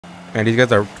Man, these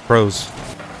guys are pros.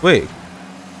 Wait,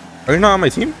 are you not on my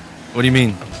team? What do you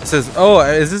mean? It says, oh,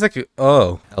 is this like,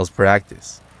 oh, that was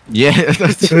practice. Yeah. I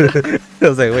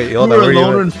was like, wait, hold on, You're where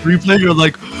alone you in free play. You're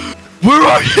like, where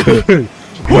are you?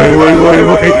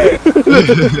 wait.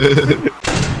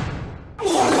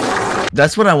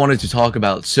 That's what I wanted to talk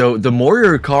about. So the more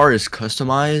your car is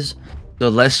customized, the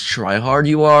less tryhard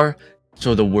you are,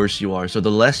 so the worse you are. So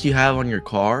the less you have on your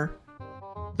car,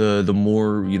 the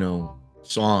more, you know,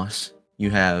 sauce you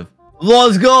have.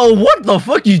 Let's go! What the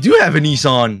fuck? You do have a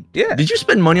Nissan. Yeah. Did you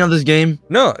spend money on this game?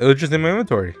 No, it was just in my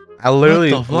inventory. I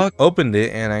literally What the fuck? opened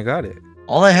it and I got it.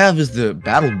 All I have is the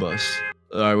battle bus.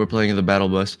 Alright, we're playing in the battle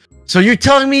bus. So you're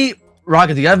telling me,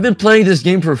 Rocket League, I've been playing this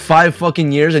game for 5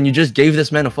 fucking years and you just gave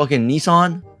this man a fucking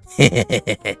Nissan?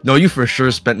 No, you for sure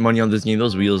spent money on this game.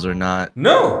 Those wheels are not.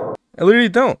 No, I literally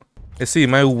don't. You see,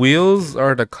 my wheels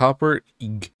are the copper.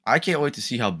 I can't wait to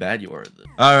see how bad you are at this.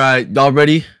 Alright, y'all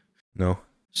ready? No.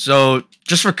 So,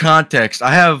 just for context,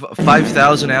 I have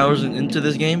 5,000 hours into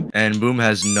this game, and Boom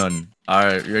has none.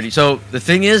 Alright, ready? So, the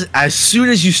thing is, as soon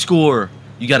as you score,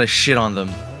 you gotta shit on them.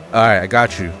 Alright, I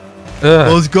got you.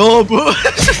 Ugh. Let's go, Boom!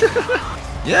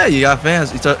 Yeah, you got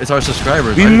fans. It's our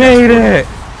subscribers. We made it!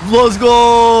 Let's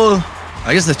go!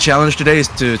 I guess the challenge today is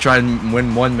to try and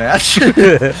win 1 match.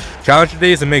 Challenge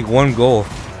today is to make 1 goal.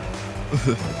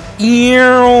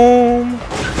 Oh,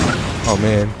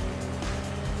 man.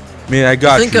 Man, I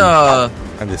got you.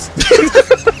 I'm just...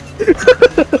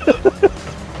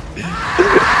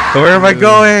 Where am I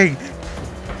going?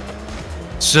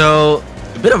 So,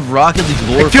 a bit of Rocket League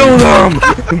lore. Kill them!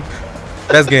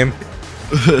 Best game.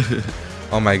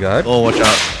 Oh my god. Oh, watch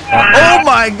out. Oh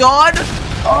my god!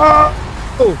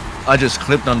 Oh! I just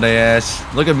clipped on their ass.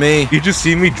 Look at me. You just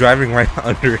see me driving right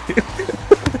under it.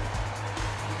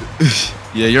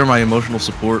 Yeah, you're my emotional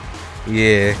support.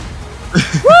 Yeah.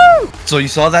 Woo! So you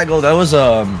saw that goal? That was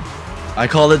I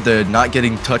call it the not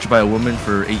getting touched by a woman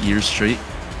for 8 years straight.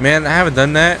 Man, I haven't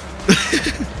done that.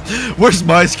 Where's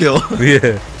my skill?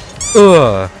 Yeah.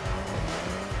 Ugh.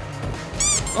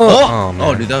 Oh, man.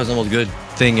 Oh, dude, that was almost good.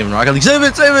 Thing in Rocket League. Save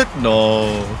it, save it.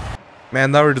 No.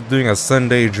 Man, now we're just doing a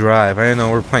Sunday drive. I didn't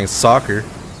know we're playing soccer.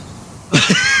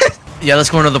 Yeah, let's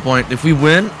go another point. If we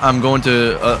win, I'm going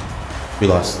to. We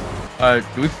lost. Alright,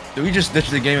 do we just ditch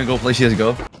the game and go play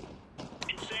CS:GO?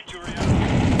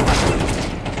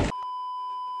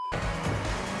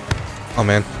 Oh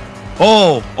man.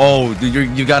 Oh,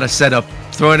 dude, you got a setup.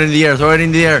 Throw it in the air. Throw it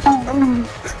in the air.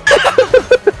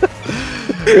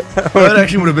 That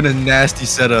actually would have been a nasty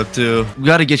setup too. We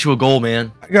gotta get you a goal,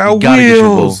 man. I got Get you a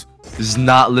goal. wheels. This is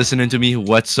not listening to me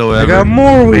whatsoever. I got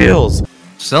more wheels.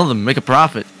 Sell them, make a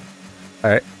profit.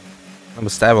 All right. I'm gonna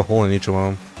stab a hole in each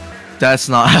one. That's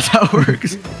not how that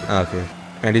works. Okay.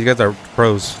 Man, these guys are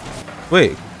pros.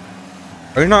 Wait,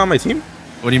 are you not on my team?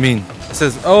 What do you mean? It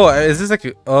says, oh, is this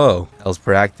like, oh, that was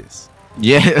practice.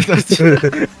 Yeah. I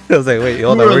was like, wait,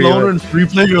 hold on, You're where alone you in free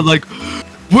play. You're like,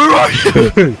 where are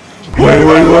you?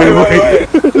 wait.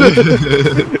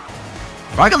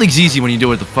 Rocket League's easy when you do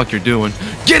what the fuck you're doing.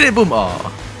 Get it, boom! Aw.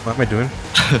 What am I doing?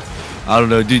 I don't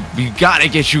know, dude. We gotta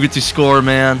get you to score,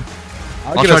 man.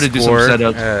 I'll get try a to do some score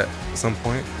setups at some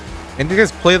point. And you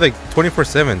guys play like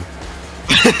 24/7.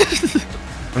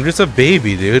 I'm just a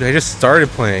baby, dude. I just started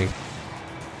playing.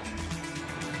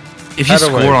 If you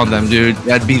score on them, dude,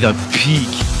 that'd be the peak.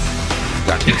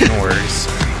 Got no worries.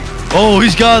 Oh,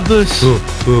 he's got this. Ooh.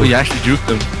 Oh, you actually juked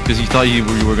him because he thought you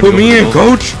were gonna Put go me for the in,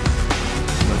 goal. coach.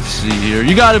 Let's see here.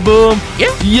 You got it, Boom.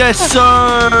 Yeah. Yes,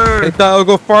 sir. I thought I would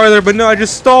go farther, but no, I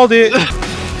just stalled it.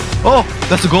 Oh,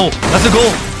 that's a goal. That's a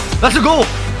goal. That's a goal.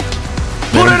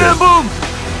 Put it in, Boom.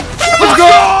 Let's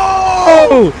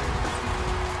go!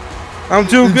 I'm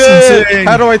too good. Insane.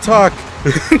 How do I talk?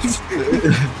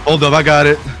 Hold up, I got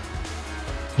it.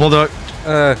 Hold up.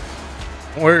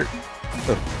 Where?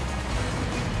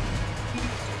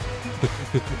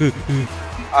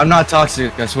 I'm not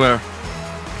toxic, I swear.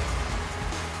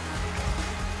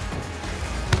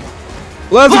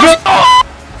 Let's go!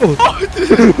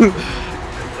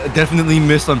 Definitely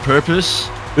missed on purpose.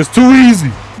 It's too easy.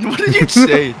 What did you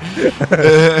say?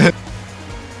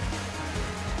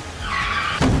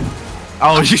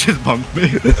 Oh, you just bumped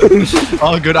me.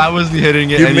 Oh, good. I wasn't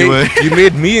hitting it anyway. You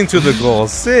made me into the goal.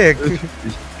 Sick.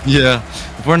 Yeah.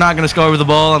 If we're not gonna score with the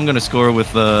ball, I'm gonna score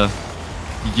with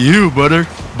you, butter.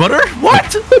 Butter?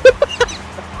 What?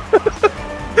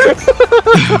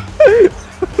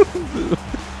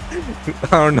 I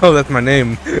don't know. That's my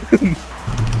name.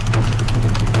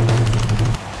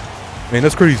 Man,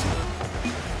 that's crazy.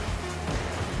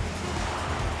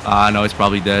 No, it's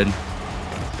probably dead.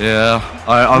 Yeah.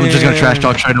 Alright, I'm just gonna trash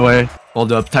talk straight away.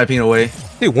 Hold up, typing away.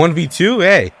 Hey, 1v2?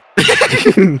 Hey.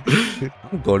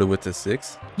 I'm goated with the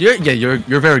 6.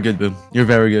 You're very good, Boom. You're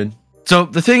very good. So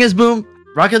the thing is, Boom,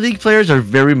 Rocket League players are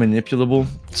very manipulable.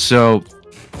 So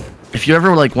if you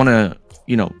ever like want to,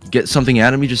 you know, get something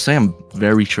out of me, just say I'm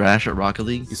very trash at Rocket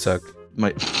League. You suck.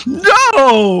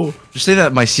 No! Just say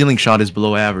that my ceiling shot is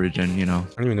below average, and you know.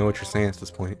 I don't even know what you're saying at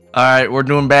this point. All right, we're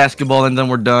doing basketball, and then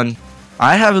we're done.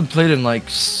 I haven't played in like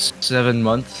 7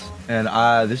 months, and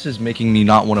this is making me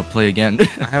not want to play again.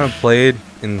 I haven't played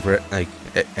in like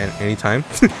at any time.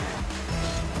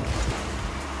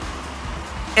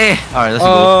 All right, let's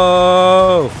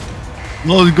go.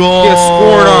 Let's go. Get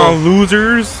scored on,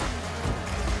 losers.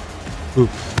 Ooh.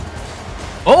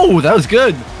 Oh, that was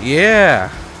good. Yeah.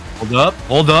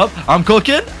 Hold up. I'm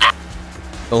cooking.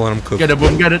 Don't let him cook. Get it,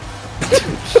 Boom, get it.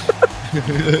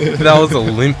 That was the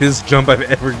limpest jump I've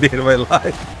ever did in my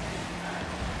life.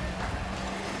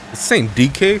 It's saying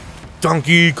DK?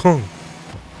 Donkey Kong.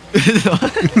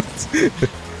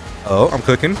 Oh, I'm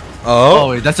cooking.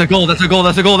 Oh, wait, that's a goal. That's a goal.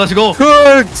 That's a goal. That's a goal.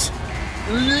 Cooked.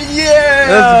 Yeah.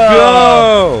 Let's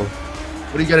go.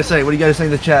 What do you gotta say? What do you gotta say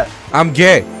in the chat? I'm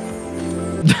gay.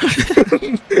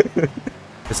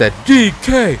 I said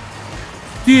DK.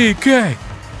 DK.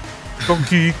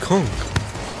 Donkey Kong.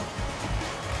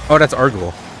 Oh, that's our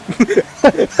goal.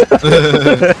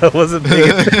 I wasn't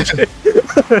paying attention.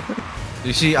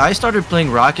 You see, I started playing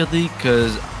Rocket League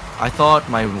because I thought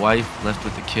my wife left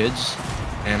with the kids,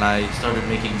 and I started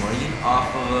making money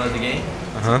off of the game.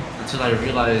 Until I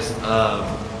realized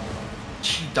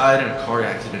she died in a car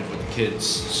accident with the kids.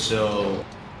 So,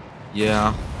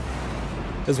 yeah.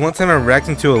 There's one time I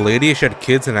reacted to a lady. She had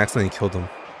kids and accidentally killed them.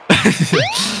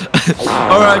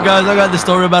 Alright, guys, I got the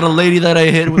story about a lady that I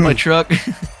hit with my truck.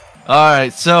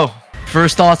 Alright, so,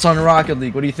 first thoughts on Rocket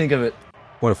League. What do you think of it?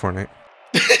 What a Fortnite.